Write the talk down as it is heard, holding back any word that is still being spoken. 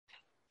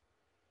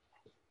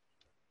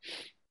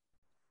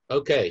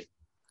Okay.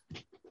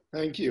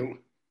 Thank you.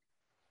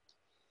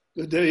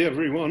 Good day,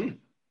 everyone.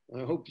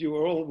 I hope you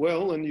are all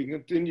well and you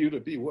continue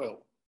to be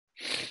well.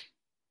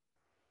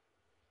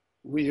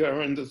 We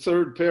are in the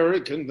third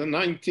parak and the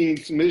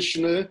 19th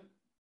Mishnah.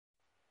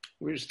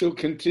 We're still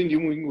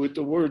continuing with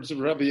the words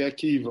of Rabbi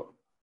Akiva.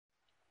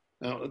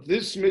 Now,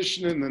 this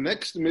Mishnah and the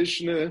next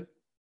Mishnah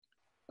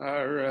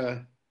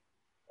are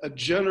a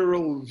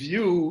general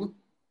view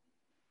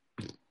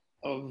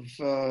of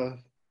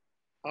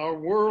our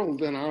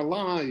world and our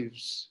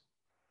lives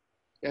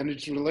and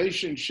its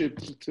relationship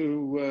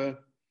to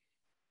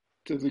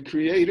the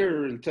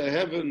Creator and to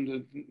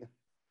heaven.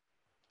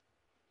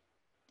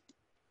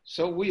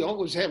 So we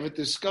always have a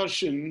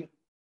discussion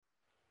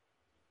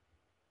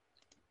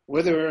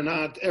whether or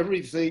not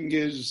everything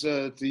is,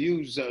 to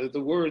use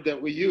the word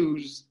that we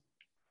use,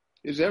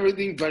 is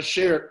everything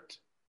bashert?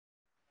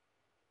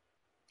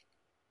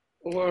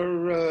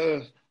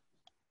 Or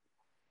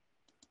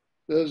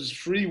does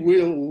free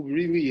will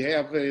really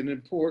have an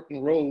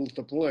important role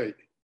to play?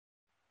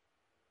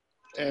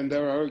 And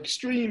there are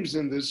extremes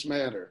in this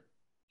matter.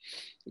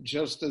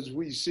 Just as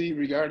we see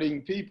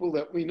regarding people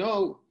that we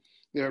know,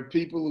 there are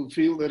people who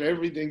feel that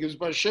everything is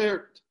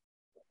bashert,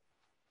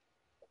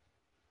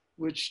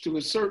 which to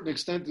a certain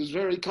extent is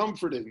very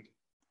comforting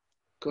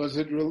because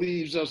it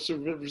relieves us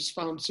of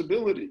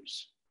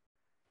responsibilities.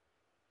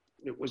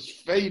 It was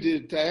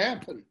fated to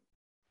happen.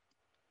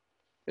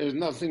 There's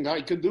nothing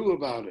I could do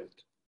about it.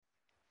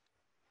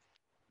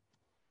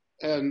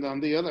 And on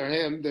the other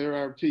hand, there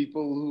are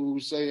people who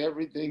say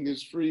everything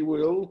is free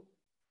will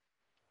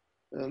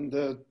and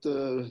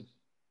that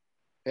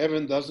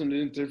heaven doesn't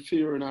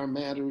interfere in our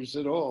matters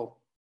at all.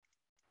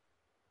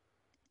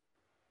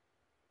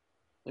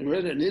 I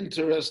read an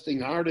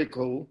interesting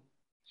article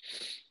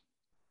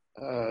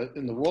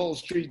in the Wall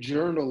Street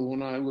Journal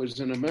when I was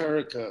in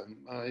America.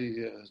 My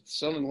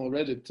son-in-law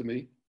read it to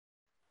me,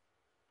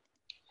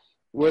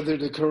 whether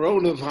the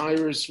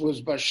coronavirus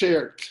was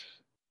bashert.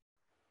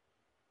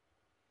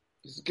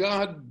 Is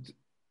God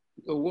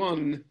the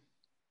one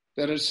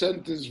that has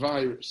sent this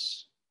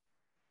virus?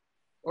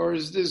 Or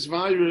is this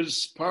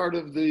virus part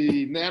of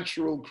the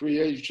natural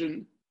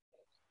creation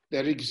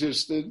that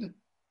existed?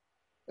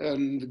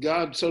 And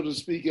God, so to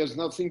speak, has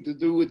nothing to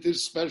do with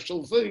this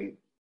special thing.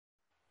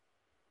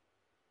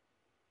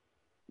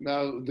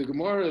 Now, the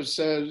Gemara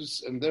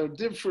says, and there are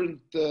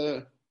different,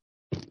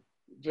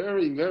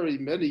 very, very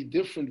many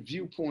different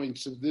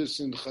viewpoints of this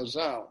in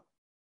Chazal.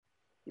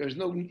 There's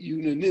no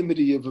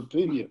unanimity of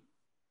opinion.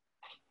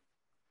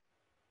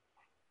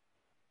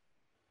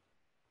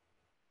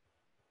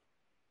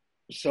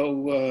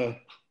 So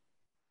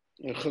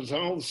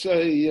Chazal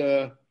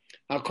say,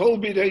 Hakol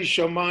bidei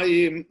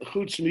shamayim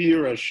chutz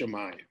miyira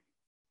shamayim.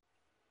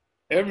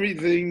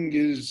 Everything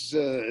is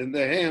in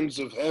the hands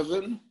of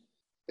heaven,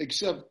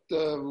 except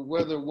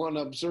whether one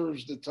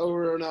observes the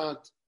Torah or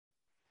not,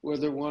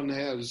 whether one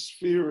has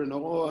fear and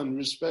awe and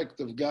respect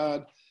of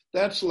God.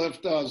 That's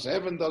left us.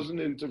 Heaven doesn't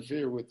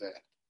interfere with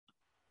that.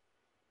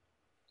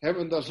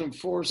 Heaven doesn't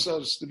force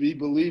us to be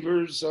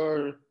believers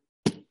or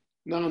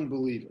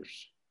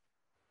non-believers.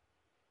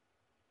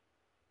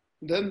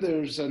 Then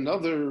there's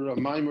another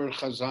Maimer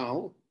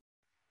Chazal,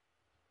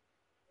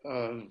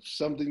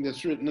 something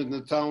that's written in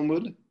the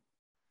Talmud,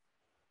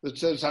 that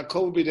says,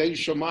 Hakol bidei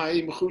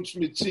shamayim chutz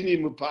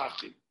mitzinim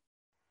upachim.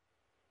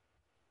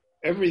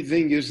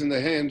 Everything is in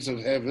the hands of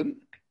heaven,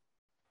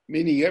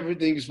 meaning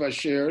everything is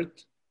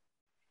bashert,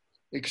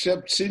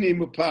 except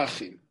tzinim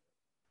upachim,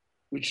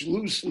 which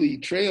loosely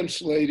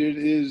translated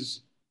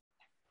is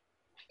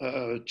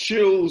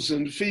chills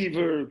and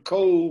fever,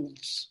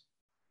 colds,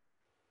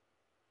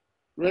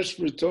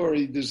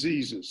 respiratory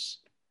diseases.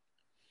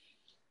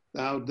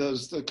 Now,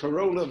 does the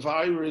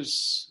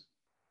coronavirus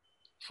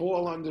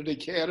fall under the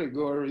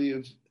category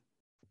of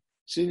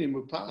tzinim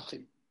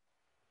upachim?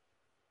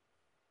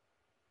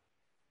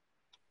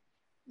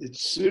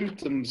 Its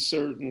symptoms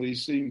certainly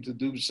seem to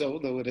do so,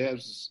 though it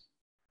has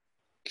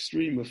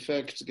extreme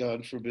effects,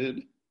 God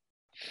forbid.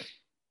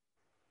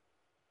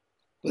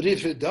 But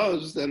if it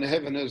does, then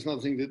heaven has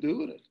nothing to do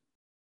with it.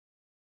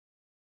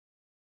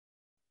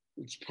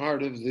 It's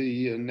part of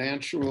the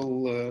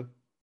natural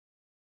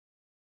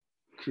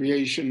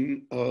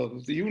creation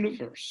of the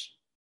universe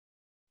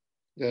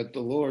that the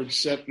Lord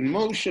set in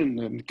motion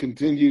and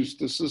continues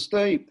to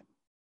sustain.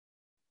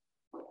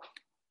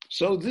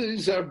 So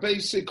these are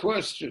basic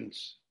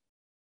questions.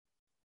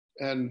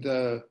 And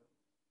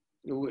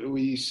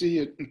we see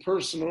it in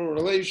personal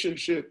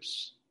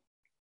relationships.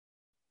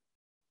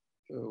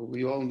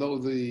 We all know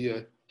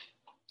the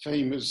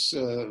famous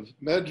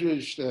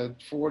medrash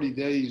that 40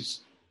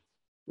 days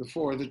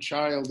before the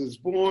child is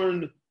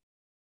born,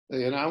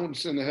 they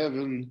announce in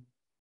heaven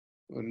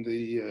when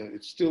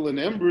it's still an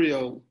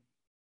embryo,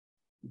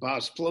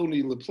 Bas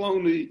Ploni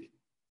Leploni,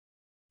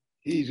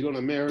 he's going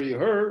to marry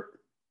her.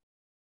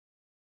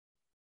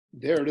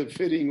 They're the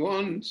fitting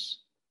ones.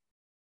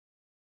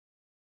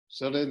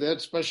 So then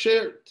that's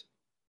bashert.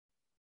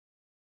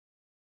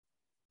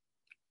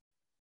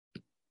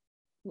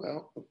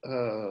 Well,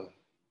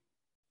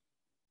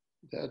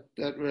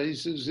 that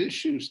raises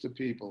issues to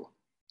people.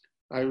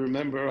 I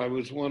remember I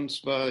was once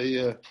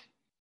by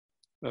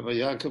Rabbi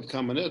Yaakov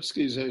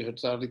Kamenetsky, Zecher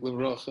Tzadik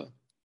Livracha,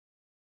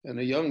 and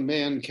a young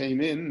man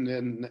came in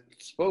and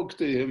spoke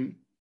to him,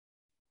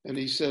 and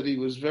he said he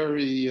was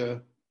very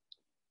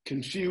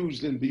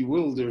confused and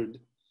bewildered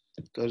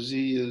because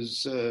he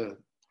is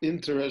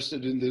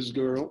interested in this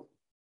girl,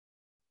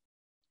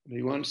 and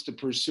he wants to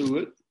pursue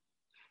it.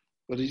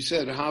 But he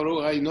said, how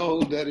do I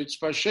know that it's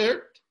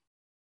bashert?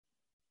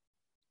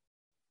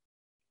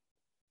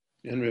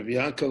 And Rabbi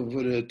Yaakov,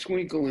 with a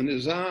twinkle in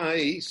his eye,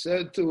 he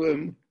said to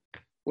him,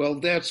 well,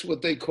 that's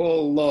what they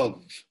call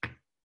love.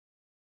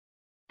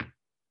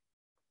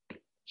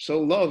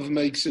 So love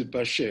makes it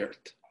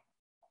bashert.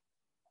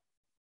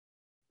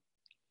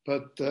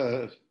 But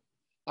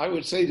I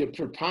would say the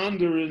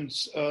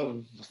preponderance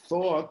of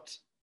thought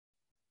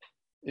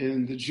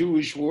in the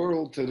Jewish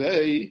world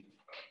today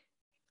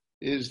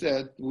is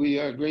that we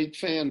are great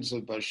fans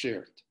of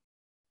bashert.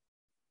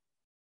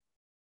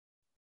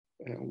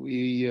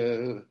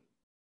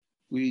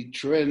 We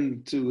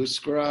trend to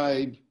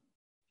ascribe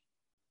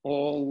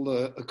all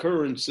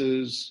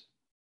occurrences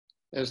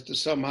as to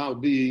somehow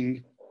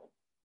being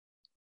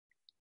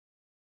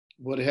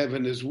what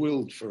heaven has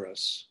willed for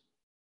us.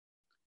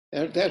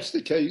 And if that's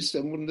the case,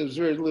 then there's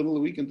very little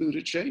we can do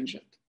to change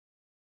it.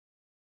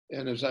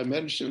 And as I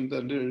mentioned,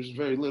 then there's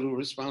very little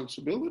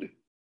responsibility.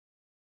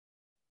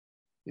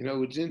 You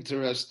know, it's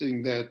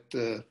interesting that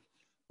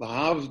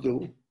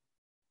Lahavdil,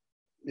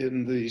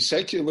 in the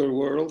secular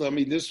world, I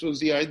mean, this was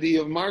the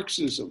idea of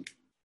Marxism,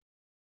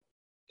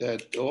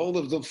 that all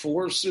of the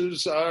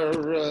forces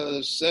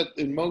are set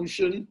in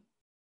motion,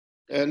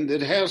 and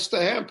it has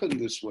to happen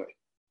this way.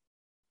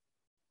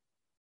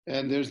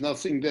 And there's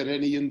nothing that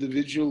any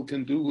individual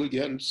can do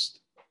against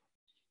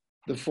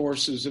the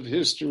forces of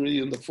history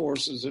and the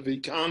forces of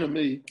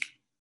economy.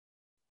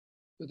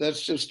 But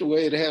that's just the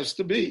way it has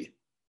to be.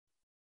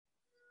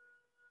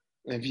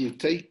 If you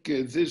take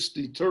this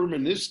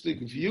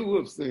deterministic view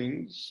of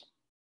things,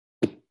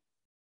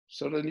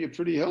 so then you're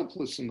pretty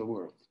helpless in the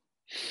world.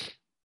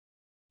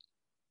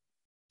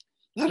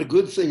 Not a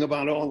good thing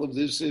about all of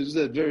this is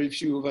that very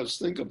few of us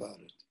think about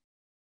it.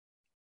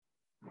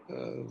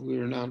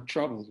 We're not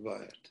troubled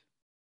by it.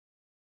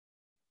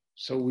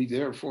 So we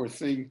therefore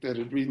think that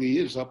it really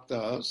is up to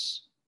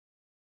us,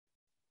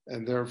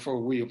 and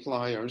therefore we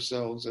apply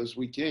ourselves as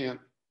we can.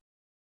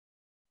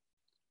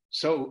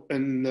 So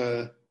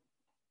in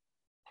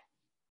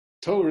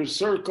Torah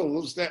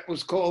circles, that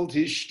was called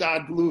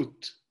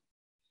hishtadlut.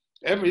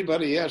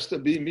 Everybody has to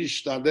be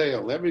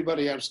mishtadel.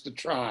 Everybody has to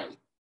try.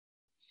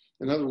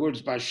 In other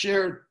words,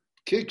 bashert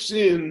kicks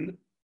in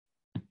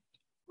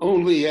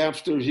only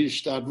after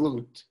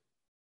hishtadlut.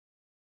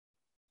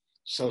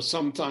 So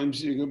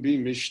sometimes you can be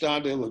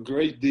mishtadel a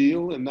great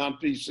deal and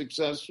not be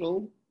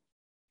successful.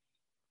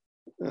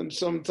 And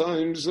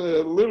sometimes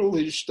a little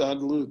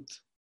hishtadlut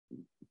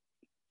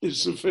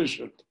is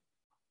sufficient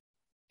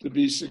to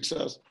be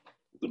successful.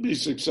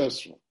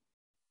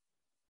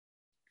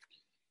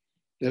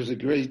 There's a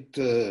great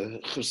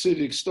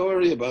Hasidic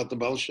story about the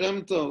Baal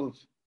Shem Tov,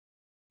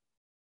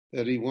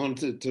 that he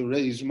wanted to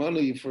raise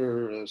money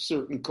for a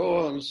certain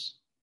cause.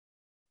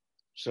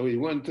 So he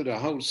went to the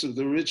house of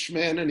the rich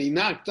man and he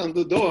knocked on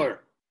the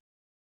door.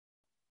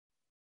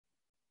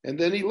 And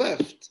then he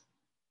left.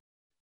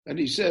 And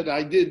he said,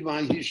 I did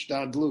my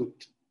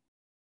hishtadlut.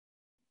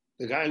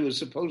 The guy was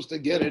supposed to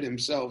get it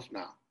himself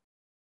now.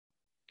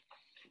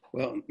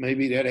 Well,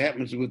 maybe that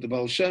happens with the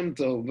Baal Shem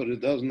Tov, but it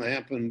doesn't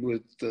happen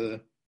with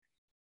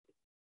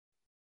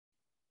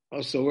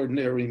us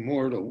ordinary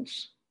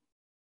mortals.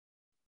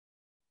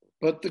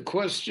 But the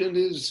question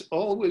is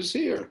always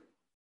here.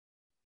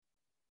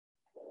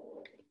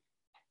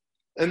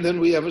 And then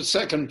we have a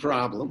second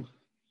problem,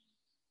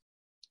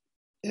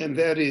 and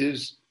that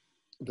is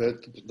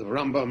that the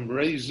Rambam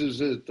raises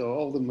it,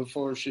 all the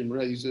Meforshim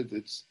raise it,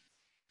 it's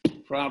a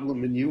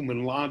problem in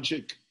human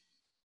logic.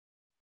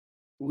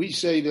 We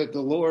say that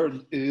the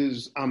Lord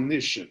is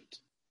omniscient.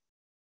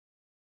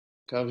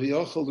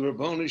 Kaviyachol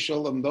Rabboni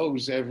Shalom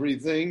knows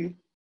everything.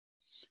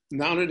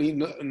 Now that he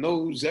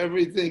knows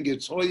everything,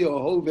 it's Hoya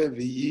Hove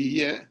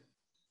V'yiyeh.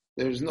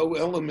 There's no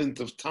element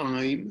of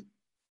time.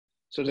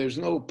 So there's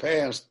no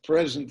past,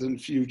 present,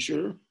 and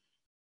future.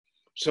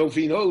 So if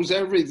he knows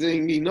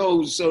everything, he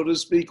knows, so to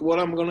speak, what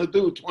I'm going to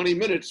do 20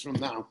 minutes from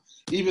now,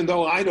 even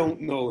though I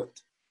don't know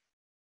it.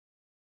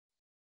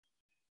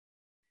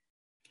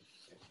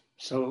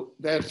 So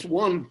that's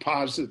one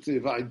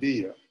positive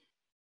idea.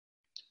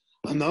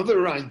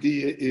 Another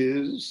idea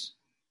is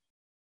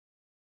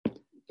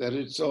that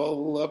it's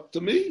all up to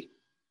me,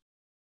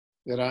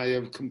 that I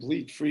have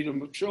complete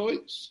freedom of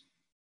choice.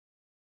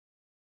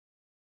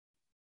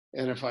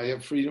 And if I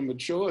have freedom of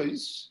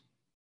choice,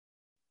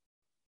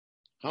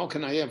 how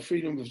can I have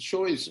freedom of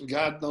choice if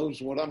God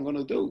knows what I'm going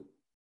to do?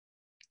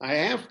 I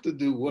have to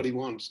do what he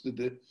wants to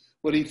do,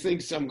 what he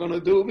thinks I'm going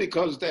to do,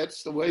 because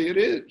that's the way it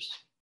is.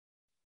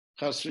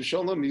 Chas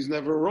v'sholom, he's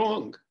never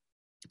wrong.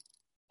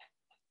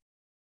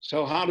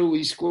 So how do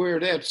we square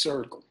that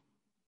circle?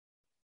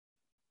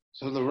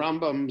 So the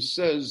Rambam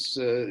says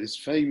his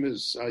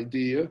famous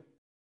idea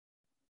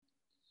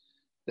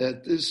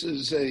that this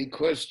is a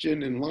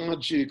question in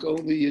logic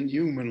only in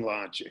human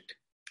logic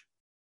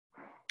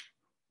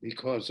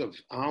because of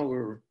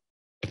our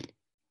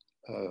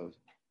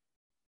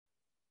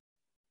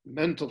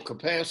mental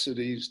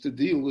capacities to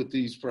deal with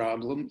these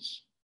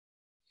problems.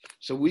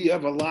 So we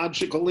have a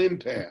logical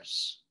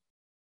impasse.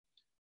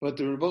 But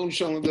the Ribono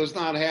Shel Olam does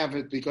not have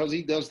it because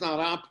he does not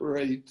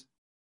operate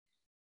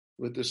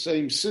with the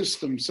same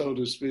system, so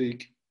to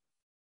speak.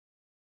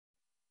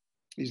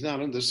 He's not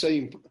on the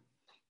same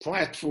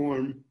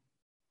platform.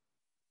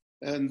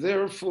 And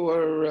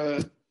therefore,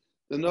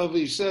 the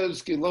Novi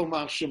says, Ki lo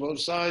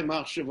machshavosai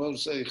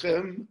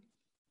machshavosechem,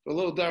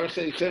 v'lo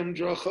darchechem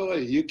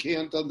drachoi. You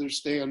can't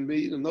understand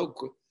me. No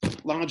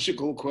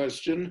logical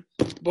question.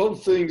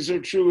 Both things are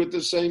true at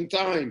the same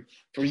time.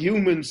 For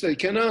humans, they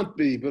cannot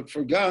be, but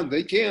for God,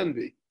 they can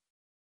be.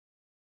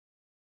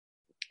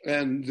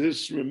 And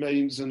this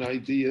remains an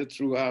idea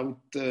throughout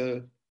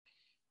the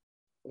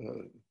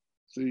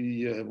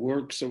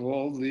works of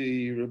all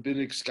the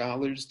rabbinic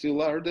scholars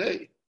till our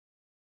day.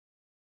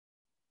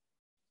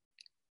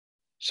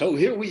 So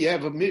here we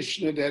have a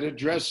Mishnah that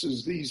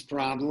addresses these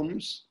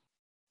problems.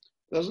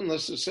 Doesn't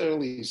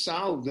necessarily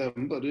solve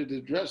them, but it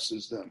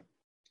addresses them.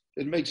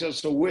 It makes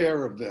us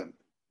aware of them.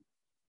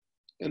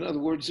 In other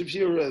words, if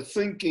you're a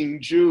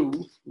thinking Jew,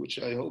 which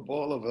I hope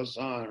all of us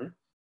are,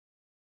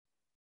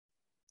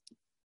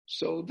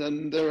 so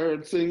then there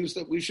are things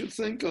that we should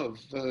think of,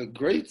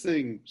 great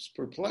things,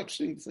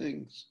 perplexing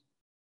things.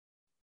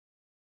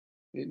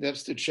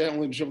 That's the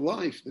challenge of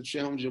life. The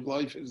challenge of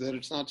life is that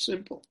it's not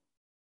simple.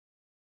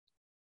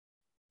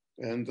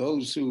 And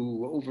those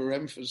who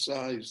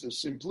overemphasize the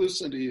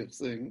simplicity of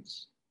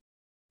things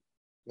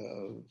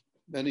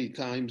many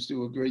times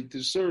do a great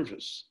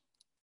disservice.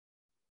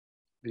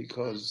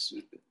 Because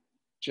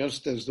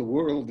just as the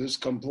world is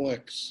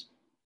complex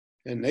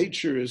and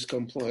nature is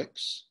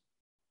complex,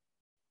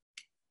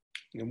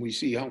 and we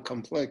see how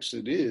complex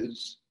it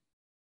is,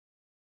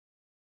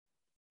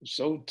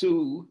 so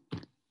too,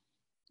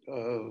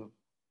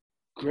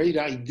 great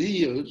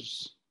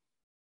ideas,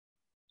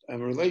 a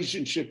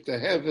relationship to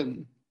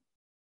heaven,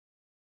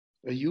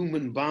 a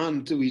human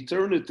bond to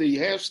eternity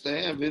has to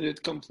have in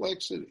it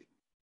complexity.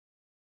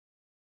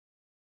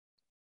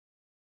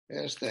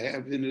 Has to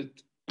have in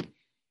it,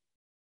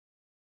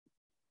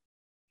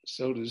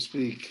 so to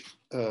speak,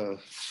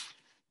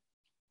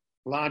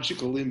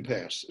 logical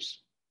impasses.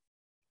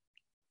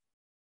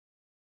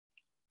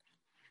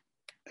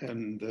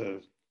 And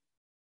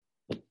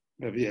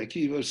Rabbi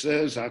Akiva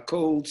says,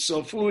 Hakol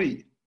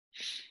Safui.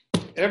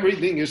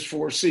 Everything is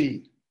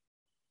foreseen.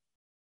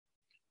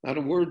 Now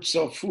the word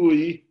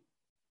Safui,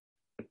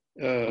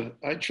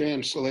 I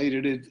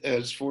translated it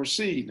as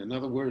foreseen. In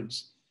other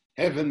words,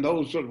 heaven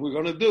knows what we're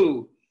going to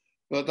do.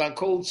 But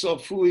Hakol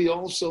Safui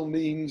also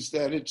means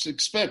that it's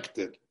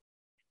expected.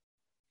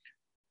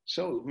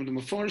 So the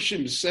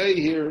Mefarshim say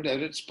here that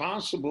it's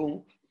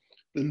possible.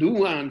 The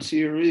nuance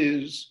here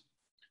is,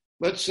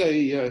 let's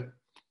say if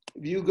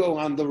you go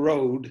on the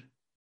road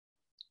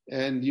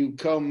and you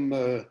come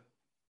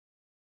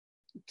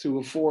to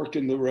a fork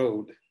in the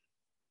road,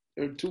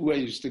 there are two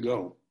ways to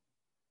go.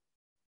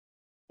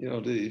 You know,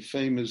 the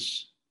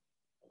famous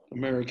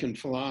American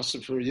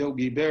philosopher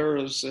Yogi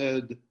Berra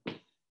said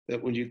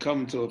that when you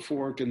come to a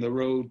fork in the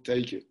road,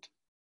 take it.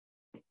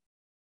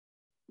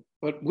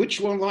 But which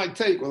one will I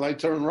take? Will I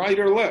turn right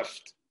or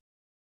left?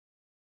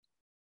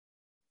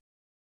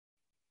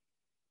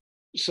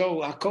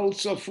 So Hakol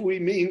Safui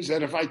means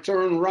that if I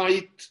turn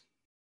right,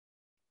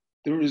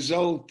 the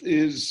result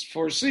is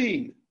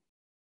foreseen,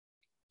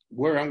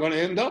 where I'm going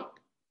to end up.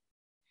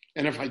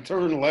 And if I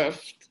turn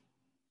left,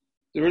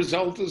 the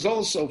result is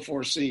also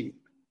foreseen.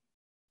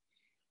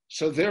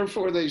 So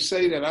therefore they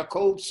say that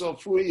Hakol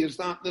Safui is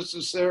not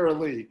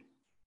necessarily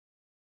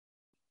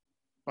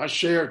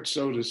bashert,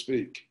 so to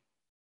speak.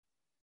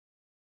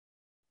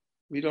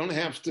 We don't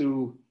have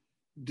to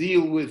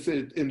deal with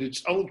it in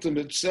its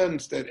ultimate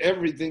sense that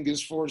everything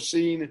is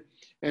foreseen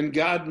and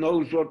God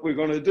knows what we're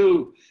going to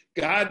do.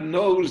 God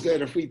knows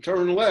that if we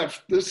turn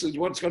left, this is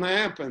what's going to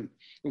happen.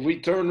 If we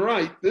turn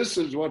right, this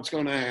is what's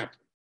going to happen.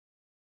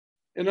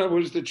 In other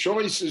words, the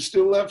choice is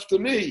still left to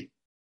me.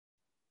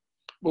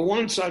 But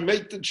once I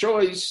make the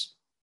choice,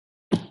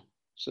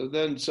 so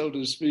then, so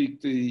to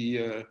speak,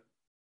 the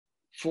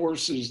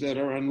forces that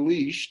are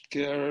unleashed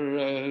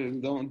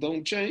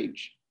don't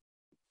change.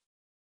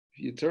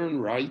 If you turn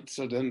right,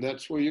 so then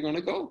that's where you're going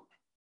to go.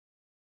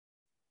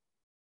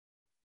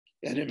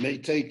 And it may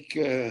take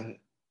a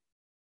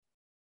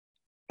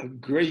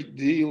great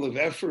deal of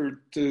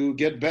effort to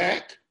get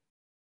back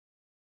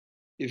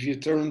if you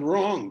turn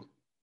wrong.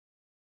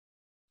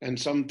 And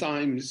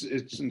sometimes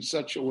it's in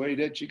such a way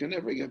that you can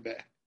never get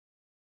back.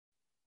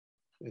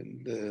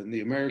 And in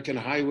the American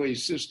highway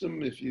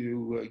system, if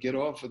you get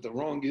off at the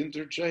wrong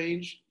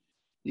interchange,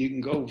 you can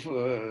go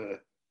for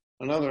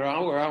another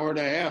hour, hour and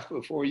a half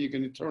before you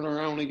can turn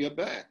around and get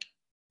back.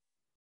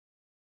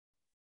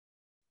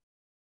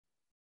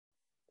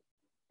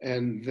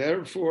 And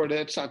therefore,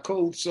 that's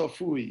Hakol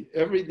Safui.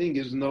 Everything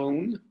is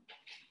known,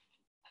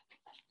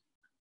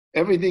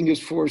 everything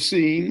is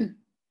foreseen,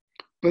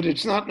 but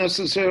it's not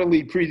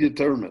necessarily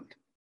predetermined.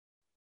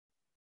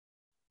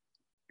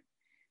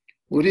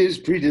 What is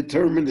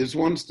predetermined is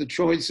once the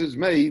choice is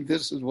made,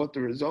 this is what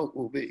the result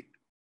will be.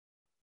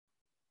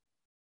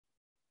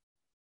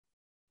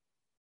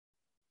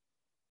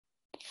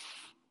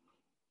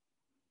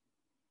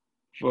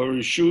 For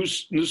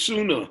Rishus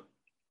Nesuna,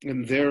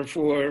 and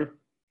therefore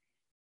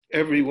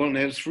everyone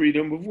has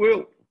freedom of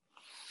will.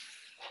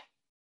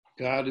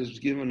 God has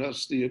given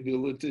us the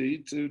ability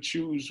to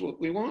choose what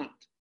we want.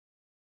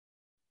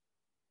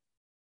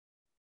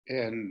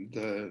 And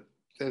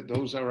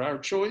those are our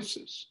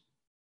choices.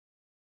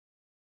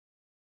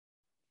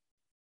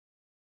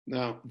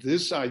 Now,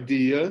 this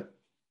idea,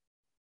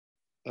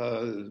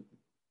 to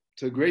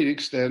a great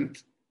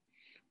extent,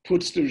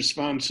 puts the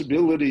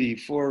responsibility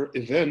for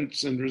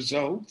events and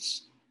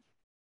results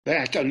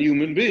back on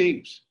human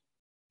beings.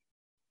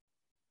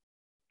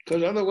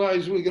 Because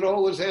otherwise we could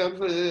always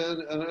have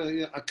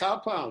a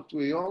cop-out.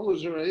 We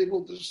always are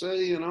able to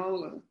say, in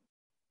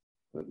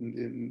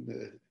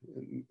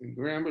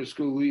grammar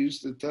school, we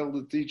used to tell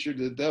the teacher,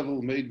 the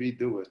devil made me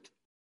do it.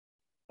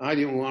 I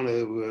didn't want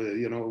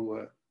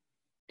to,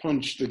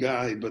 punch the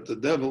guy, but the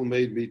devil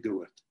made me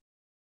do it.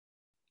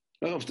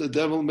 Well, if the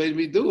devil made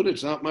me do it,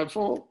 it's not my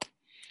fault.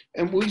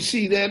 And we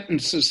see that in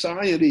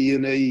society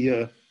in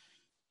a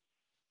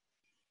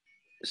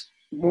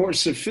more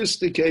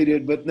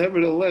sophisticated, but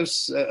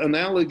nevertheless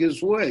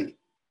analogous way.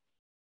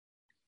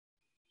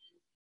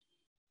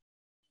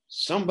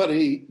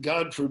 Somebody,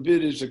 God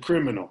forbid, is a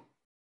criminal,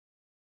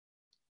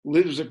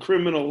 lives a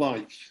criminal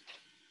life.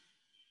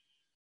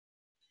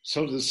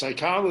 So the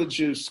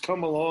psychologists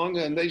come along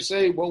and they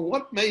say, well,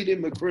 what made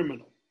him a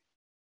criminal?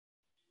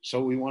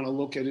 So we want to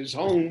look at his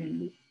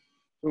home,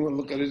 we want to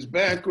look at his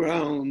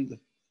background,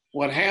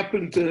 what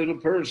happened to the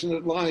person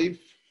in life.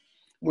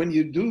 When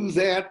you do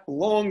that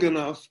long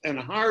enough and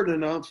hard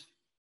enough,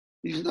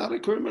 he's not a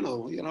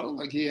criminal,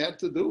 like he had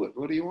to do it.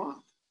 What do you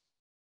want?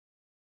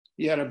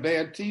 He had a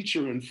bad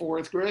teacher in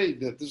 4th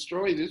grade that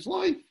destroyed his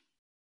life.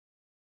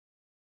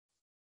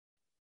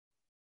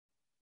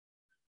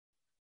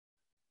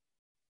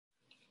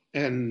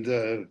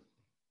 And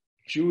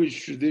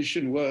Jewish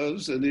tradition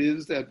was and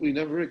is that we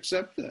never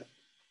accept that.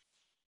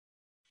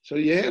 So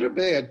you had a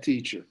bad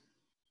teacher.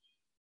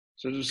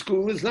 So the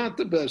school is not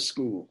the best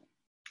school.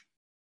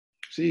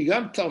 So you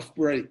got tough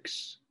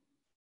breaks.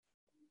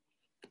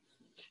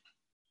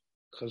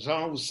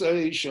 Chazal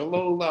say,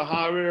 Shalol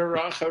laharer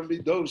racham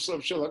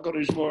midosav shel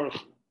HaKadosh Baruch Hu.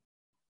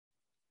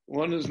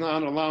 One is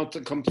not allowed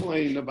to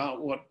complain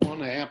about what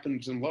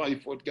happens in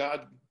life, what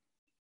God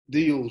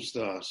deals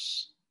to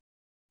us.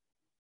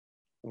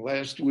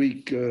 Last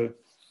week,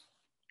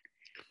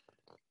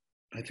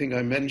 I think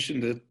I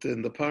mentioned it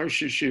in the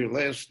Parsha Shiur.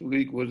 Last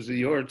week was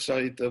the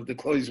yahrzeit of the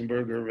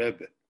Kloisenberger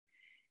Rebbe,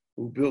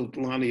 who built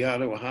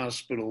Laniado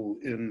Hospital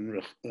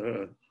in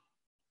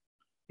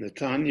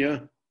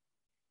Netanya.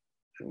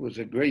 It was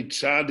a great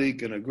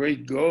tzaddik and a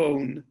great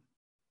gaon.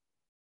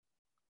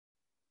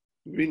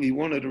 Really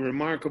one of the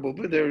remarkable,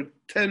 but there are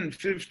 10,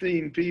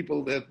 15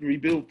 people that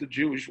rebuilt the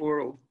Jewish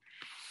world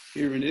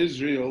here in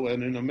Israel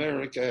and in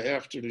America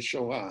after the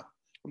Shoah.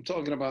 I'm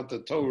talking about the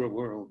Torah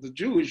world, the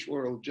Jewish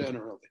world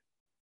generally.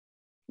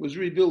 It was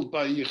rebuilt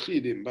by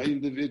Yechidim, by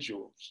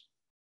individuals.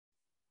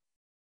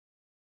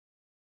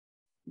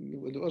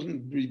 It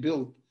wasn't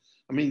rebuilt.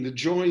 I mean, the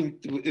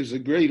Joint is a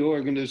great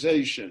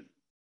organization,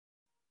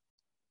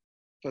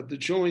 but the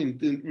Joint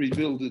didn't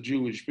rebuild the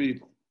Jewish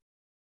people.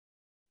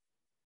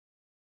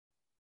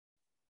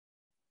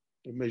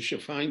 Rabbi Moshe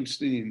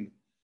Feinstein,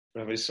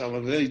 Rabbi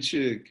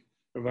Soloveitchik,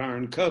 Rabbi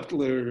Aaron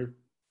Kotler,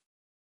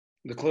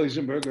 the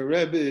Kloisenberger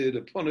Rebbe,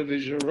 the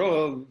Ponevezher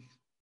Rav,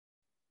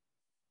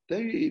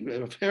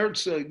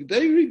 Herzog,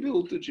 they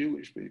rebuilt the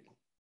Jewish people.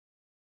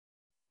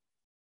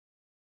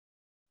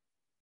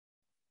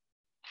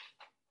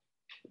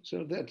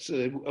 So that's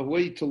a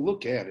way to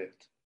look at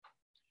it.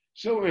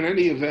 So in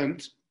any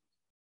event,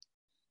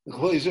 the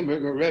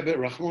Kloisenberger Rebbe,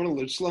 Rachmana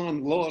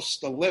litzlan,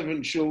 lost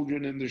 11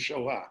 children in the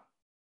Shoah.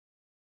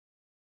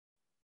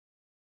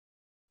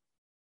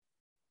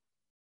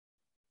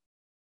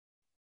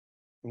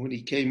 And when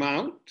he came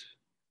out,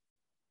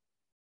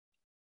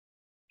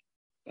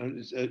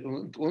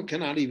 one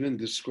cannot even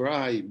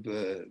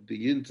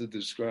begin to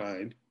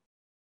describe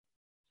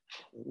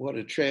what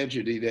a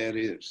tragedy that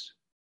is.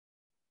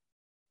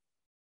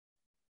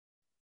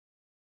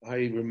 I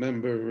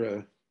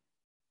remember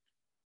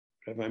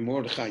Rabbi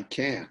Mordechai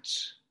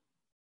Katz,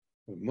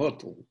 of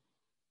Mottel,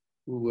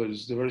 who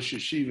was the Rosh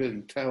Yeshiva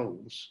in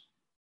Telz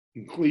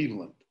in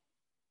Cleveland.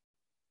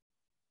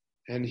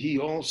 And he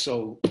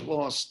also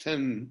lost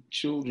 10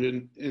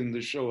 children in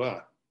the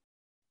Shoah.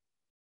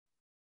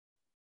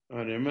 And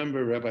I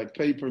remember Rabbi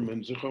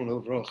Paperman,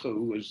 Zichrono Livracha,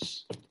 who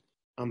was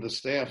on the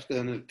staff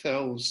then at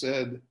Telz,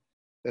 said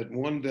that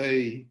one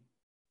day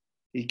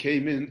he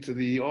came into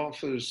the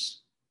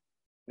office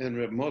and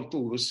Reb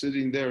Mottel was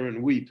sitting there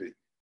and weeping.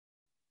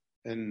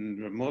 and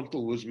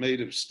Motel was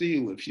made of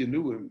steel if you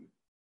knew him.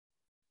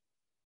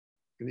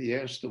 And he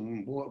asked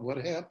him, what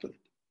happened?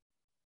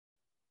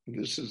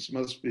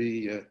 Must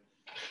be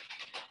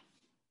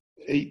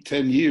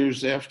 8-10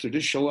 years after the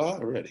Shoah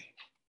already.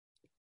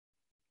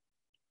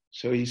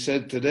 So he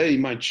said, today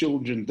my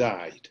children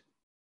died.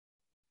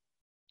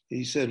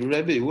 He said,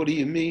 Rabbi, what do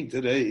you mean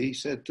today? He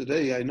said,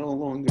 today I no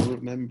longer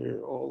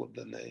remember all of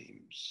the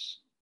names.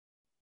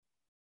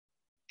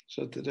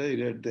 So today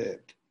they're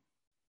dead.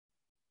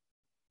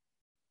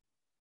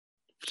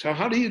 So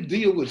how do you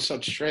deal with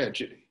such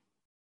tragedy?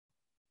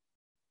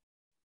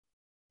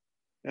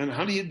 And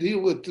how do you deal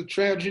with the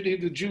tragedy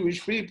of the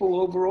Jewish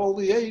people over all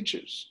the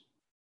ages?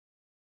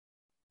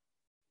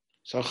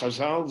 So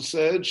Chazal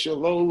said,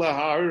 Shelo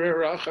lahare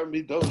racham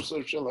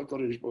midoso shel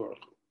HaKadosh Baruch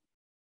Hu.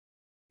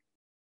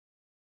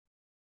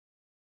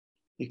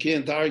 You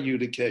can't argue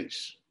the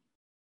case.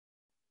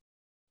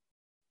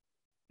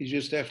 You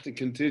just have to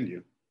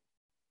continue,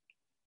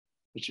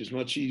 which is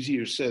much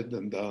easier said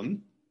than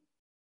done.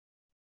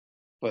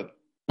 But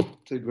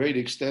to a great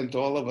extent,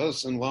 all of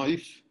us in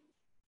life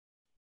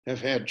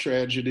have had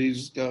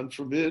tragedies, God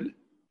forbid.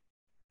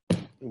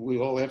 And we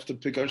all have to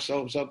pick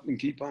ourselves up and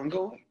keep on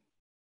going.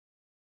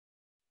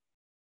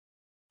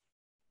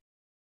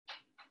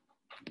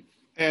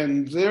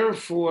 And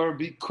therefore,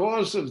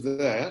 because of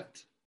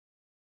that,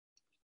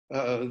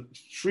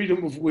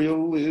 freedom of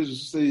will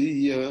is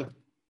the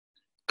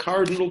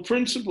cardinal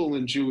principle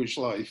in Jewish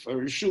life,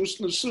 Rishus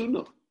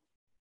Nesuna.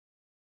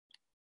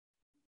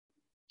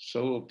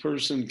 So a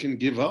person can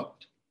give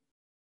up.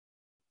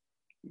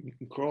 You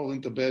can crawl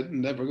into bed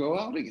and never go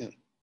out again.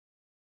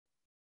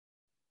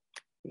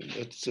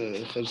 That's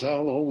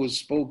Chazal always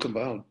spoke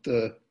about,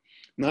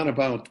 not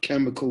about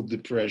chemical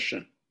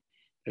depression.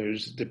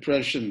 There's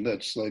depression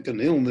that's like an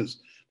illness,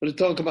 but it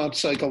talk about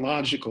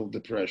psychological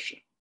depression.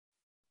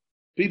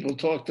 People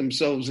talk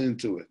themselves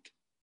into it.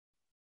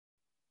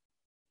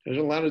 There's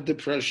a lot of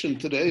depression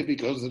today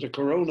because of the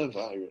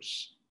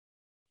coronavirus.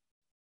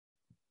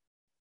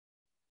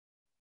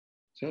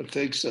 So it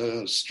takes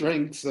a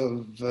strength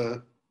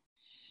of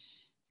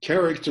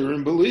character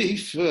and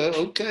belief.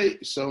 Okay,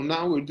 so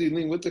now we're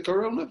dealing with the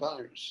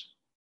coronavirus.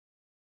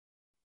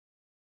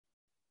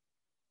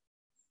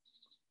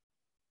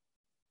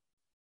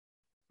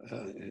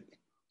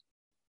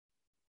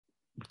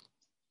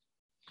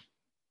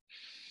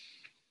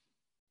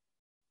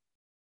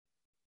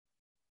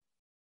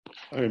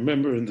 I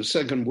remember in the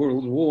Second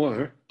World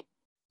War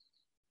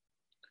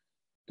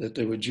that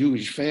there were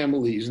Jewish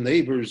families,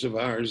 neighbors of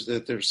ours,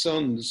 that their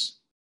sons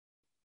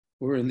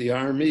were in the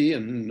army,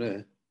 and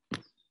the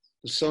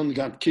son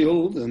got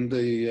killed, and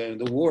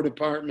the War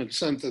Department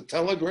sent a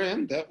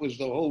telegram. That was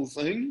the whole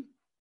thing.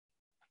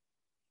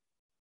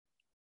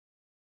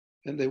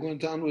 And they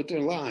went on with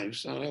their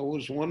lives. And I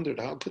always wondered,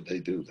 how could they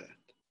do that?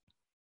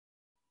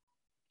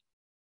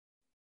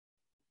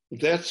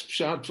 That's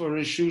Pshat for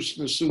Rishus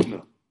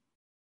Nesuna.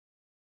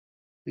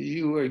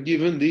 You are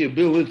given the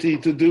ability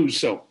to do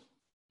so.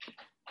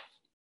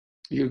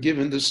 You're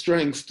given the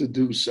strength to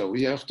do so.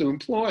 You have to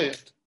employ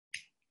it.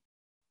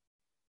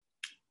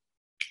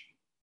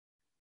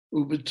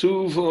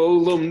 Ubetuv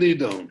olam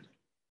nidon.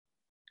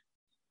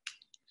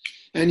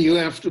 And you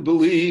have to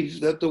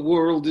believe that the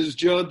world is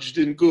judged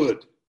in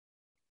good.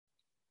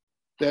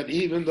 That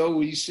even though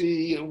we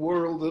see a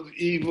world of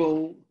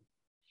evil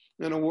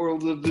and a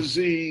world of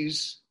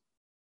disease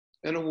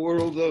and a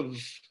world of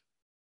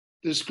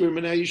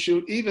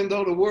discrimination, even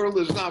though the world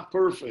is not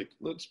perfect,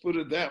 let's put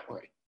it that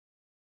way,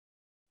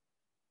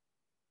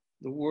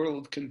 the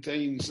world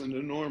contains an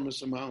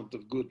enormous amount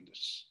of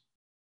goodness.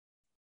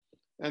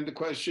 And the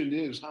question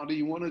is, how do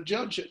you want to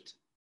judge it?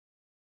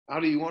 How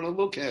do you want to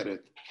look at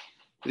it?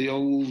 The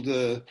old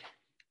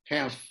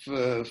half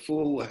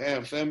full,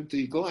 half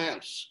empty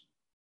glass.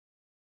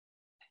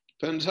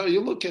 Depends how you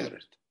look at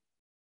it.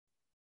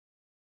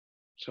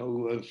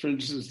 So, for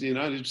instance, the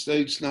United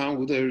States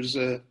now, there's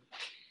a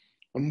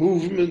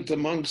movement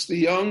amongst the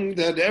young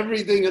that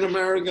everything in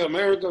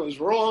America is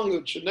wrong,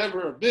 it should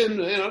never have been,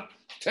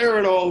 tear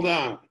it all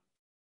down.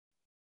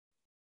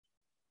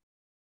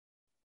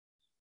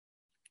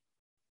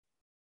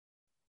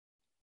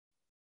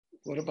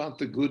 What about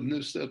the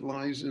goodness that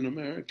lies in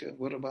America?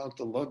 What about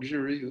the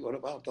luxury? What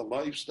about the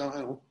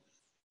lifestyle?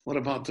 What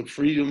about the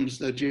freedoms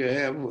that you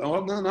have?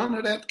 Oh, none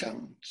of that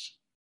counts.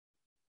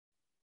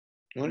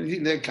 The only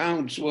thing that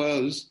counts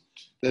was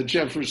that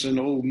Jefferson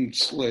owned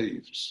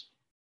slaves.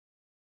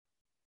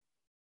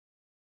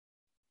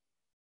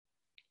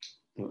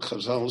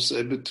 Chazal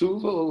said,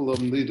 "Betuva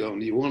olam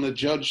nidon." You want to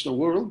judge the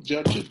world?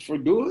 Judge it for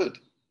good.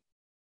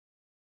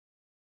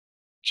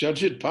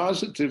 Judge it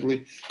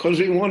positively, because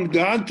we want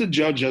God to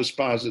judge us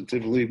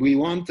positively. We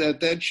want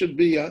that should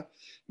be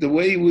the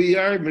way we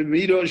are.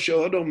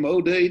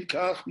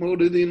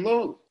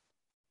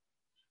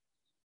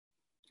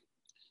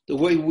 The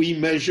way we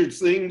measure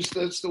things,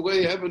 that's the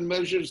way heaven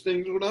measures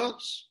things with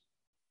us.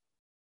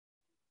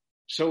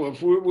 So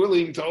if we're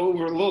willing to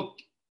overlook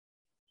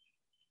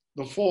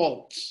the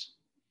faults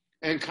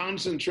and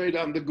concentrate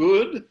on the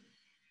good,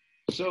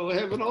 So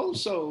heaven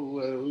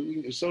also,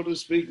 so to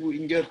speak, we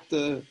can get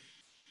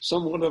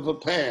somewhat of a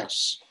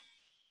pass.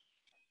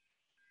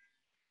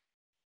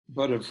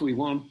 But if we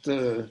want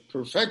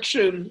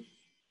perfection,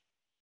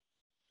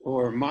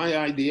 or my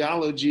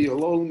ideology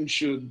alone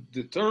should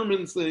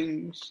determine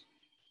things,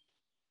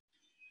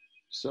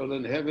 so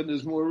then heaven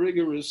is more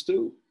rigorous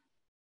too.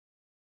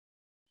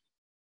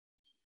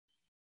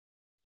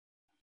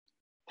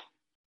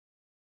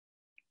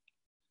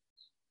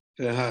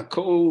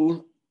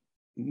 V'hakol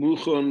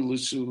muchon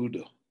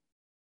l'suda.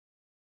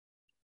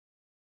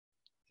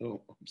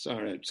 Oh, I'm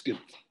sorry, I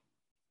skipped.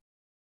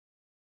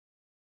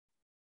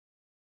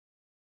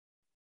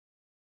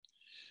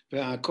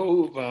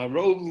 V'hakol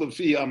v'harov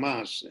lefi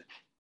hama'aseh.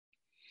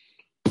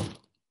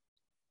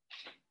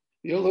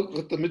 You look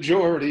at the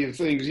majority of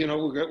things,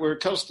 we're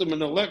accustomed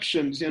in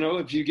elections,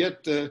 if you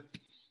get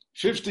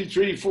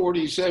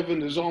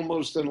 53-47 is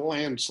almost a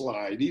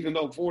landslide, even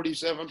though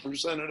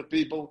 47% of the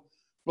people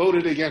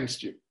voted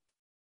against you.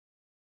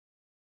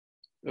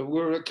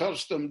 We're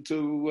accustomed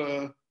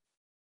to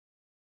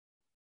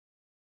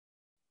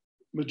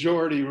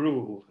majority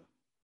rule.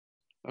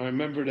 I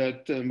remember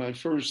that my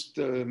first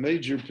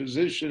major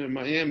position in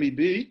Miami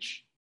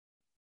Beach,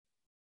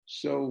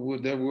 so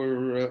there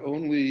were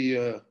only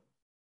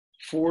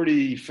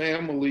 40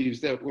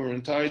 families that were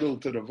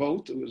entitled to the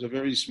vote. It was a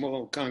very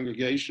small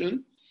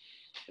congregation.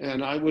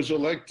 And I was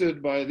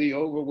elected by the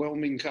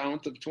overwhelming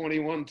count of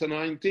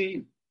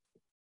 21-19.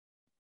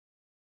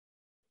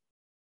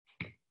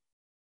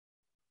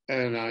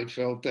 And I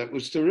felt that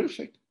was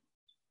terrific.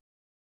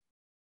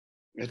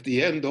 At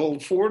the end, all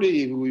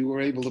 40, we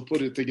were able to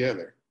put it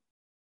together.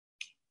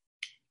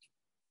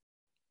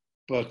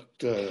 But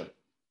Rov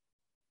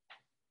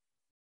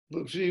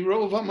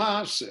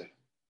HaMaaseh.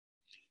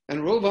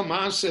 And Rov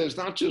HaMaaseh is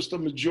not just a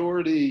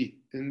majority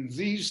in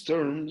these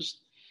terms,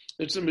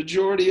 it's a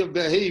majority of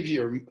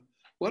behavior.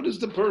 What does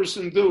the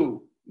person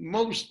do?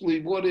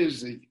 Mostly, what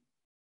is he?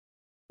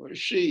 Or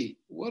she?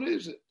 What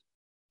is it?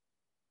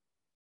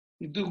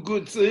 You do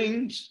good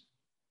things.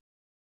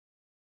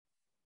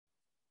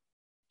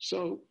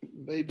 So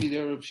maybe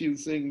there are a few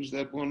things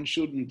that one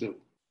shouldn't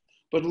do.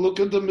 But look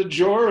at the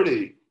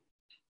majority.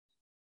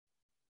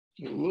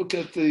 Look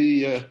at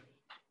the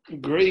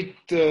great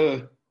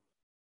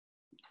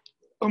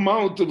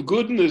amount of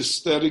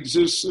goodness that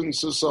exists in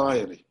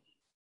society.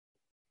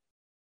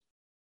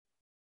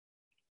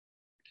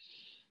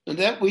 And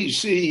that we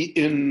see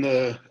in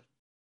Avraham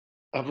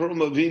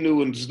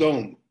Avinu and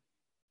Sdom.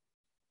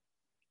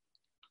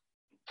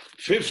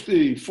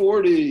 50,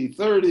 40,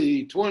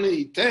 30,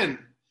 20, 10.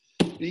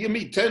 You give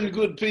me 10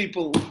 good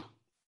people,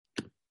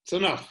 it's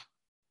enough.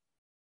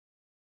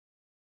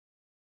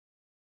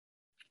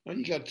 Well,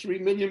 you got 3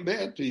 million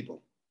bad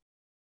people.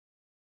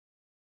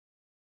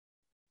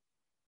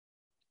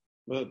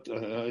 But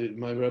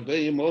my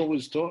Rabbi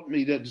always taught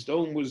me that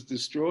Sdom was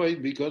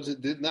destroyed because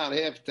it did not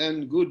have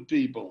 10 good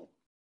people,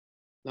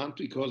 not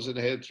because it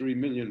had 3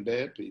 million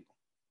bad people.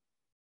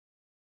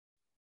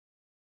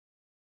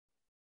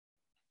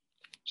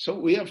 So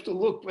we have to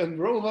look, and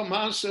Rov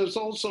HaMaaseh is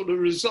also the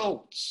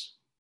results.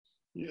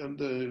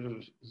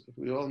 And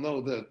we all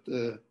know that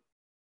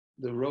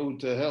the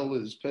road to hell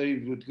is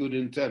paved with good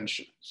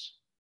intentions.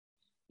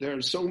 There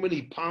are so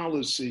many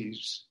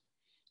policies,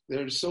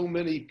 there are so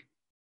many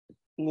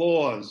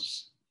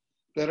laws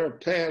that are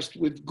passed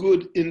with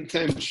good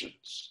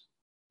intentions,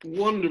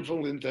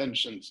 wonderful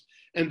intentions,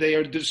 and they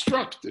are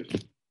destructive.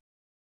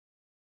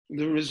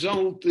 The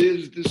result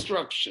is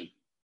destruction.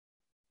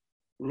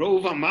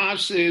 Rov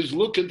HaMaaseh is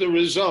look at the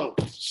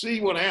result, see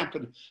what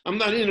happened. I'm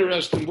not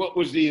interested in what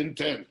was the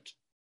intent.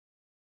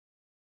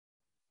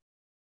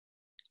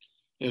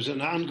 There's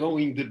an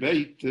ongoing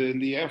debate in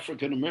the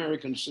African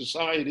American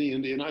society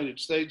in the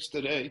United States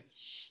today,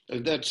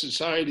 and that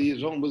society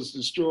is almost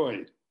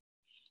destroyed.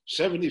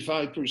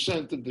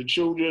 75% of the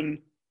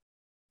children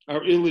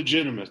are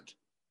illegitimate,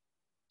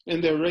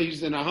 and they're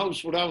raised in a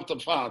house without the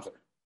father,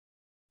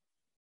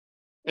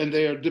 and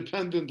they are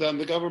dependent on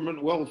the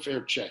government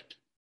welfare check,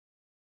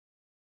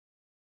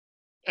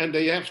 and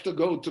they have to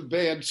go to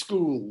bad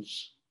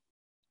schools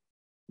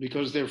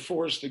because they're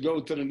forced to go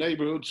to the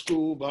neighborhood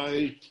school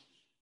by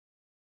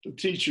the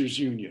teachers'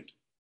 union.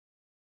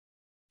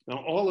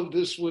 Now, all of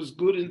this was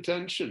good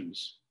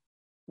intentions.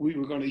 We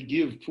were going to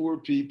give poor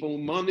people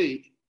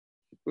money.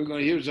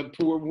 Here's a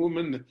poor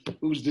woman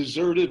who's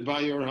deserted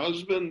by her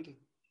husband,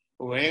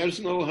 who has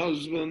no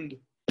husband,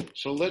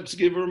 so let's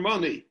give her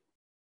money.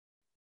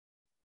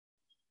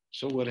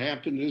 So what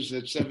happened is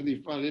that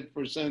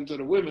 75% of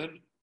the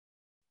women,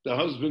 the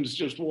husbands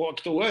just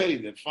walked away,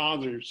 the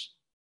fathers,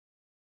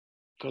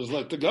 because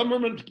let the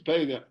government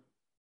pay them.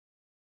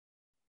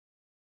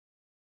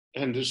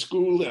 And the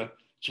school,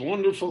 it's a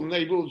wonderful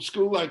neighborhood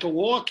school. I can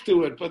walk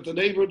to it, but the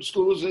neighborhood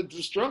school is a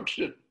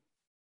destruction.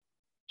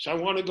 So I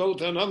want to go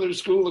to another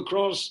school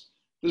across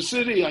the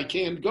city. I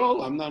can't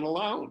go. I'm not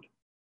allowed.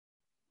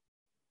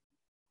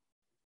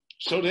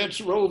 So that's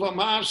Rov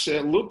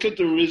HaMaaseh. Look at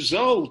the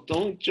result.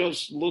 Don't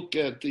just look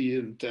at the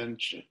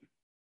intention.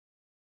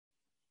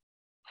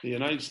 The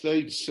United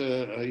States,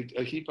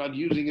 I keep on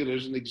using it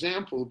as an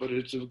example, but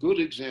it's a good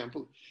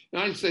example. The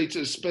United States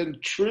has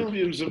spent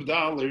trillions of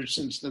dollars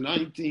since the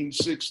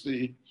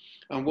 1960s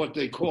on what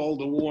they call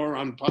the war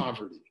on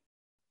poverty.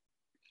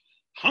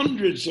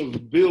 Hundreds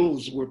of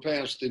bills were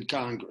passed in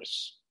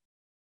Congress.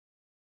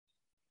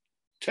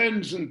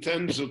 Tens and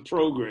tens of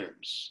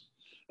programs.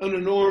 An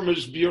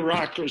enormous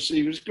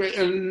bureaucracy was great,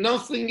 and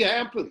nothing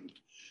happened.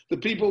 The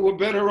people were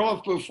better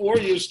off before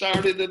you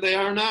started than they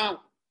are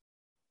now.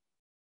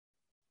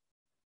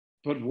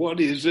 But what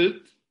is it?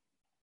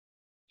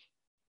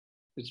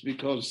 It's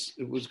because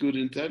it was good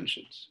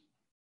intentions.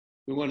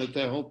 We wanted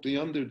to help the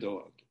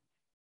underdog.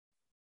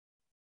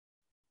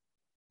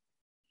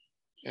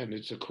 And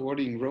it's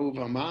according, Rov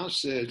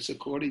Hamas, it's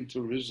according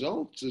to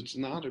results. It's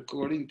not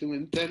according to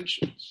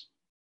intentions.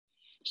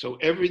 So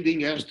everything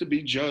has to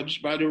be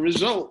judged by the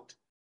result.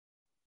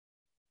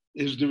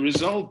 Is the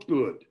result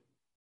good?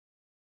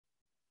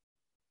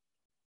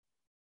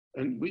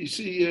 And we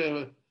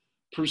see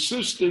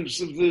persistence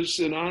of this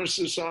in our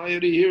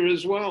society here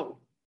as well.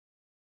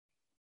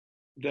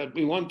 That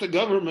we want the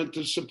government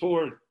to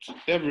support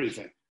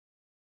everything.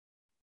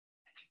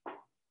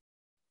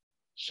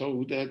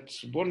 So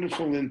that's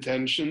wonderful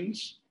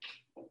intentions,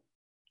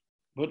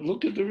 but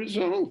look at the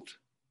result.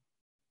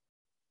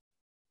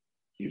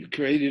 You've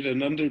created an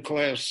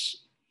underclass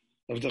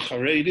of the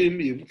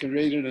Haredim, you've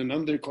created an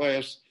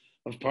underclass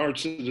of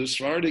parts of the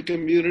Sephardic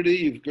community,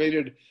 you've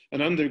created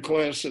an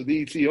underclass of the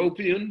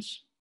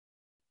Ethiopians.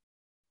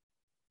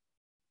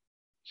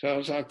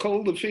 So I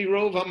call the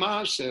Rov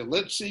Hamas,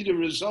 let's see the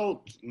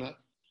result. I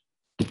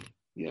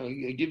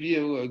give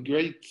you a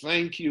great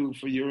thank you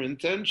for your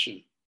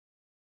intention,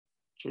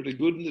 for the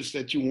goodness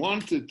that you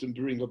wanted to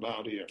bring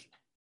about here.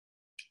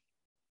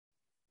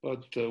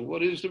 But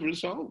what is the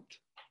result?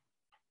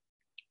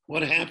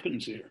 What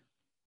happens here?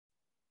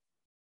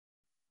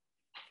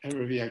 And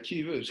Rabbi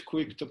Akiva is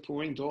quick to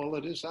point all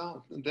of this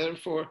out. And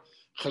therefore,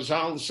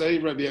 Chazal say,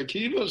 Rabbi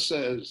Akiva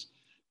says,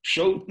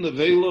 Pshot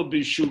nevela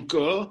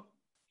bishuka,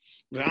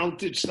 v'al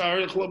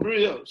titzarech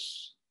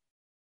labrios.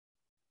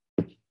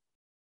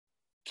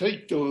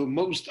 Take the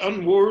most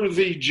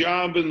unworthy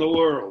job in the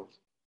world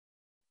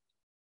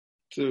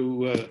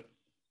to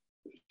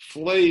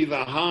flay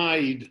the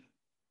hide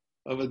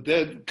of a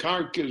dead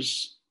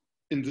carcass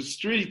in the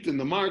street, in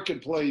the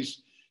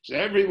marketplace, so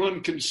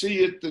everyone can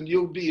see it and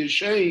you'll be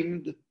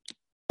ashamed.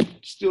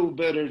 Still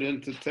better than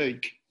to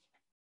take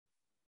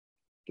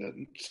that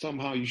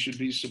somehow you should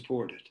be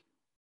supported.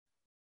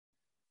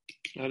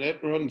 Now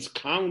that runs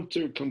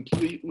counter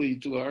completely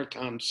to our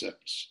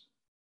concepts.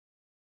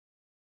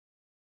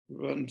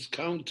 Runs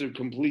counter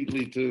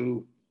completely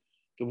to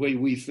the way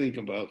we think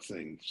about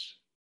things.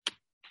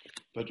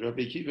 But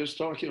Rabbi Akiva is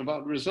talking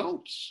about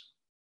results.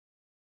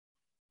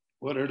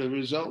 What are the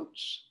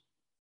results?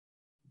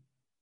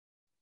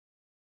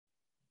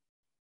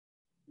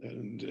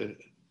 And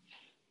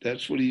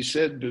that's what he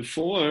said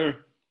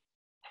before,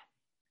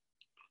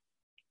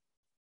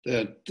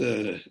 that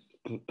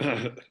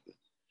a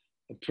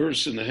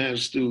person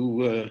has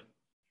to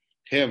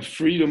have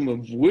freedom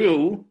of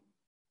will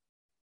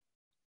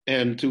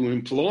and to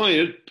employ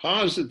it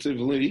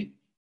positively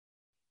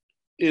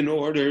in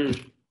order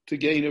to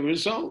gain a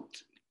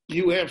result.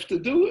 You have to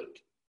do it.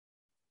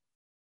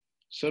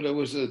 So there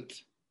was the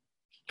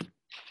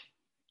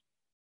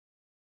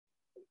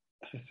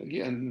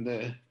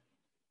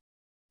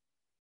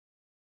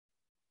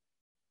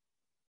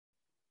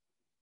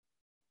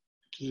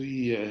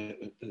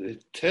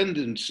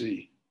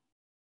tendency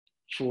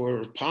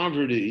for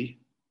poverty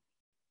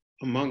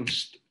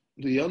amongst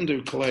the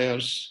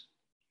underclass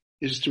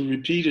is to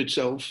repeat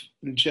itself,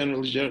 and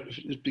generally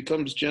it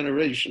becomes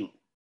generational.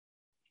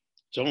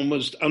 It's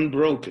almost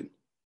unbroken.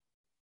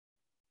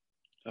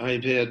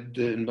 I've had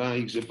in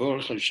my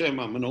Baruch Hashem,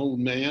 I'm an old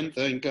man,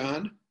 thank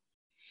God.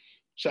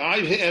 So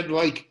I've had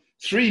like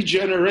 3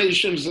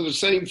 generations of the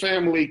same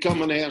family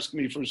come and ask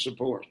me for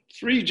support.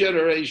 3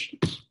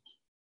 generations.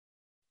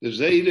 The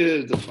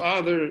Zayda, the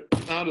father,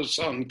 now the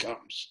son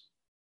comes.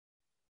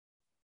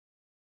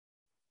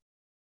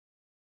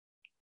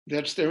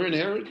 That's their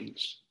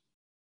inheritance.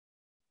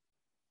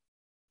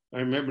 I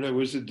remember there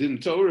was a Din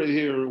Torah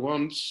here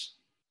once.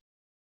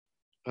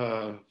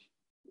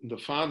 The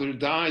father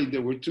died,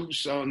 there were 2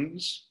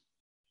 sons,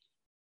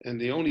 and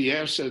the only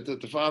asset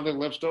that the father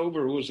left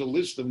over was a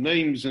list of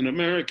names in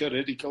America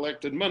that he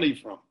collected money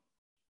from.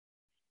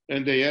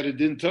 And they had a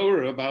Din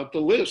Torah about the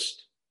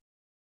list.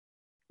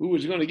 Who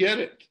was going to get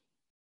it?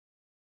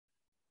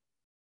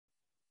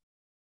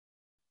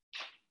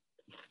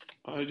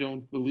 I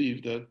don't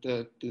believe that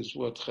that is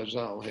what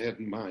Chazal had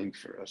in mind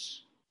for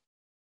us.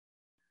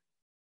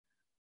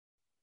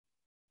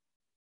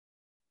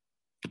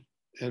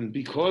 And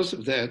because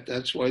of that,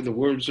 that's why the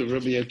words of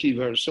Rabbi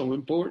Akiva are so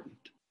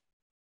important.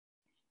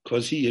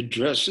 Because he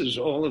addresses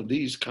all of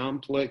these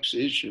complex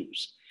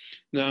issues.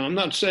 Now, I'm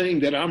not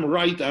saying that I'm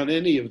right on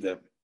any of them.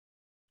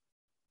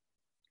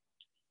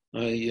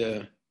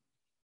 I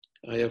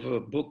have a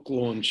book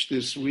launch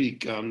this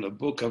week on the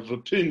book of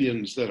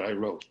opinions that I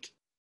wrote.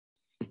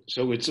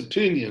 So it's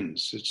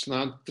opinions. It's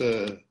not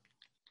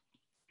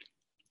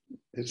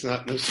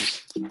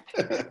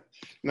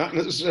not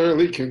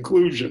necessarily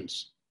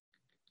conclusions.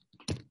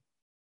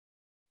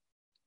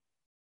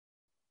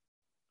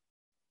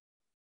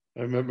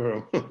 I remember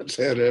I once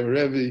had a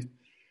Rabbi,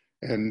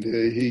 and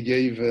he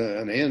gave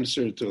an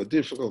answer to a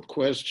difficult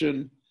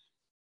question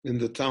in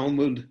the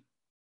Talmud,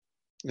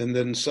 and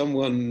then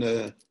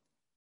someone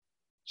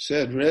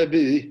said,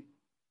 Rabbi,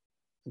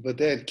 but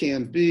that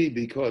can't be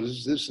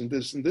because this and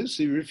this and this.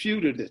 He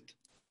refuted it.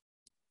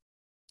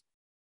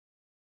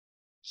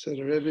 So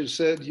the Rebbe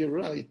said, you're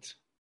right,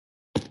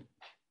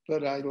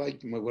 but I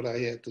liked what I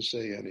had to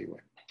say anyway.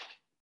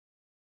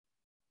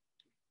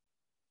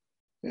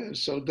 Yeah,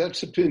 so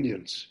that's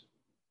opinions.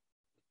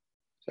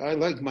 So I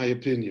like my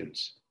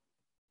opinions,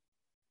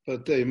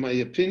 but my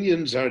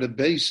opinions are the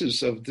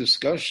basis of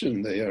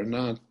discussion. They are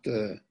not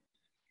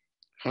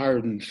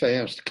hard and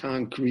fast,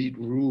 concrete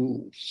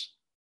rules.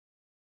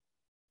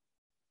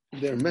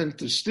 They're meant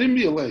to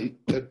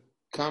stimulate the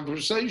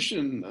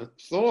conversation,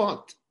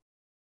 thought.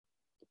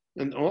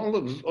 And all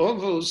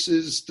of those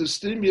is to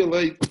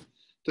stimulate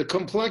the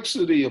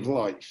complexity of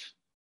life,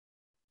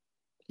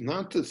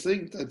 not to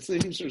think that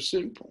things are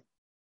simple.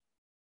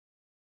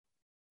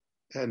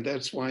 And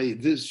that's why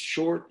this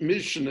short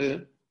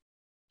Mishnah,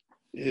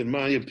 in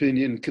my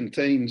opinion,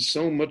 contains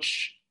so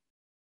much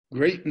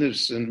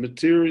greatness and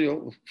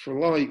material for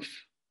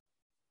life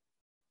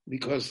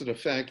because of the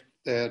fact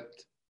that,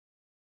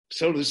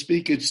 so to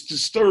speak, it's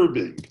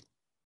disturbing,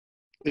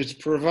 it's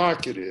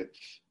provocative.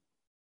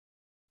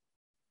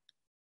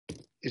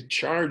 It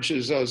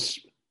charges us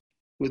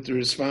with the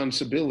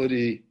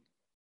responsibility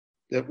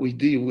that we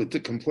deal with the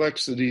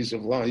complexities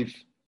of life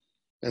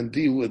and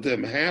deal with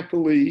them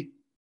happily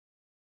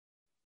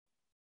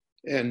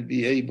and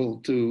be able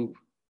to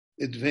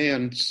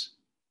advance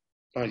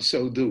by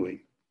so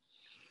doing.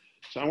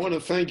 So I want to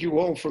thank you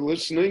all for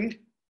listening.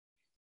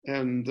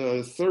 And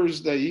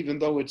Thursday, even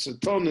though it's a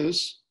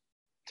Tanis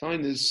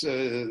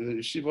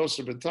Shivos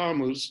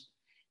B'Tammuz,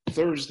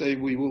 Thursday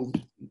we will,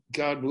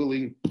 God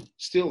willing,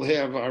 still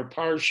have our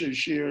Parsha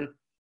Shiur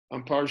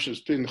on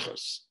Parshas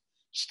Pinchas.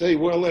 Stay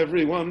well,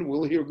 everyone.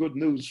 We'll hear good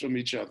news from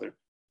each other.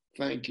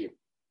 Thank you.